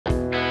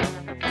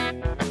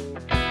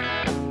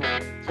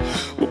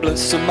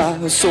bless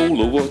my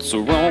soul, what's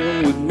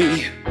wrong with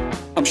me?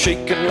 I'm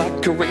shaking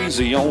like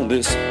crazy on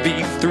this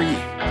V3.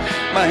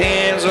 My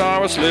hands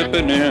are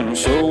slipping and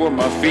so are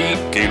my feet.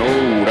 Can't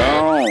hold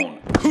on.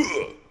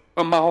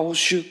 I'm all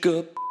shook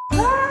up. Oh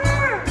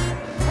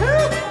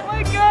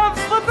my God,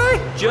 I'm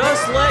slipping!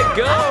 Just let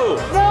go!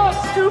 No,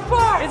 it's too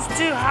far! It's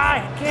too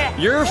high, I can't.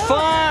 You're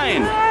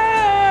fine!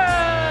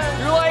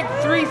 You're like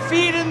 3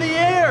 feet in the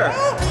air!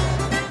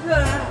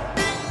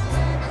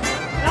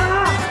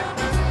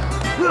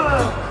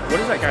 What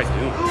is that guy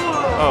doing?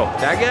 Oh,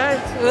 that guy?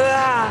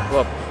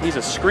 Well, he's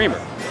a screamer.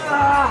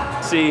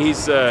 See,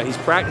 he's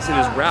practicing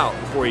his route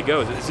before he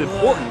goes. It's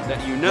important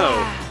that you know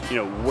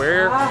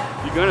where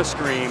you're gonna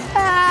scream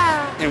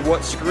and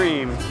what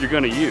scream you're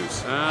gonna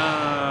use.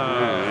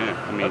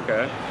 Yeah. I mean,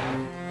 okay.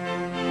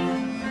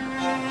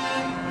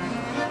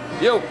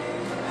 Yo,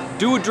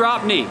 do a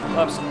drop knee.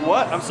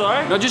 What? I'm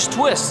sorry? No, just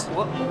twist.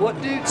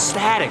 What, dude?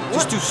 Static. What?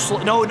 Just do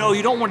slow. No,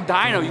 you don't want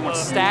dyno. You want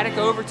static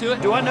over to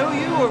it. Do I know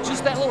you or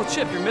Just that little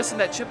chip. You're missing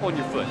that chip on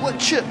your foot. what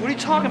chip? What are you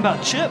talking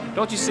about, chip?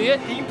 Don't you see it?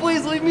 Can you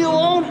please leave me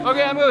alone?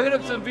 Okay, I'm gonna hit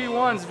up some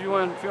V1s if you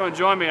want to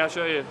join me. I'll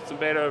show you some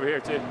beta over here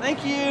too.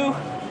 Thank you.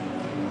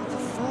 What the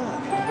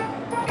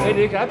fuck? Hey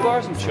dude, can I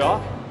borrow some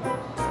chalk?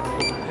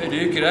 Hey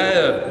dude, could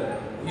I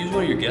use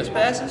one of your guest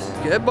passes?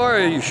 Can I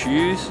borrow your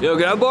shoes? Yo,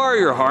 can I borrow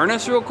your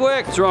harness real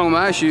quick? What's wrong with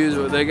my shoes?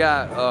 They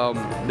got,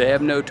 they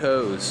have no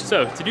toes.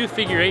 So, to do a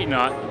figure 8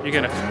 knot, you're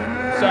gonna...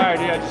 Sorry,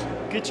 dude, just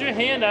get your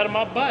hand out of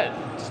my butt.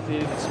 Just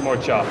need some more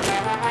chalk.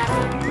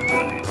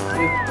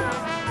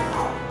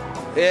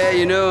 Yeah,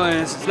 you know, and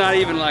it's not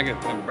even like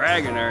I'm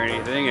bragging or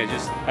anything.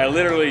 I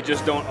literally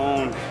just don't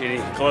own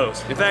any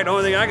clothes. In fact, the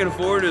only thing I can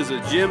afford is a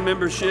gym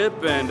membership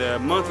and a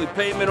monthly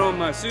payment on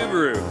my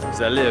Subaru,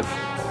 because I live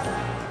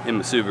in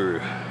my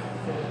Subaru.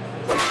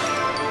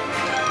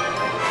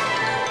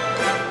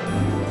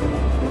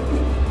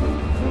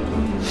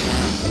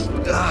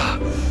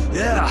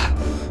 Yeah,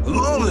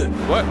 love it.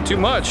 What? Too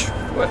much?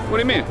 What do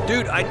you mean?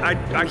 Dude,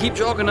 I keep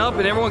chalking up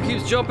and everyone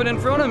keeps jumping in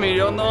front of me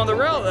on the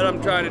route that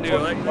I'm trying to do.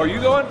 Like, are you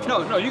going?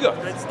 No, you go.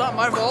 It's not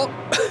my fault.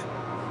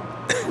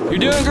 You're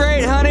doing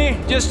great, honey.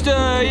 Just,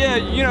 yeah,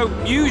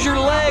 use your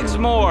legs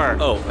more.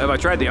 Oh, have I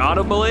tried the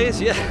auto belays?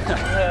 Yeah.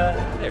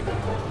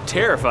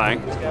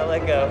 Terrifying. Just gotta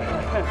let go.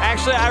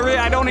 Actually,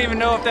 I don't even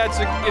know if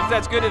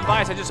that's good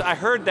advice. I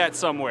heard that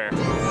somewhere.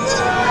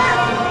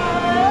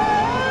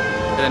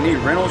 I need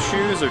rental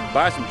shoes or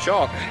buy some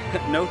chalk.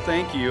 No,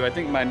 thank you. I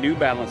think my New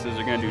Balances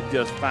are gonna do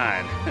just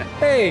fine.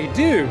 Hey,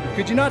 dude,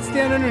 could you not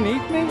stand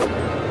underneath me?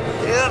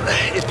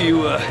 Yep. If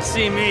you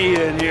see me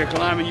in here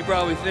climbing, you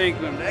probably think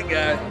I'm that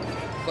guy,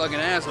 fucking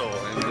asshole.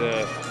 And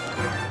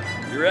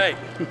you're right.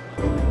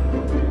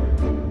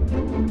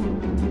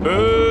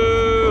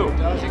 Boo!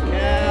 Doesn't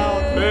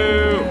count.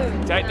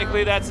 Boo!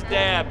 Technically, that's a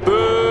dab.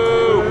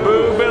 Boo!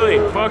 Boo, Billy!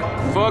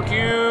 Fuck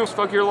you!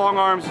 Fuck your long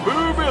arms!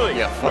 Boo, Billy!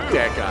 Yeah, fuck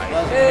that guy.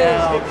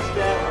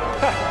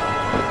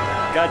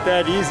 Got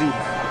that easy.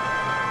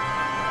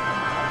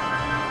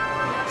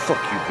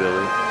 Fuck you,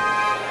 Billy.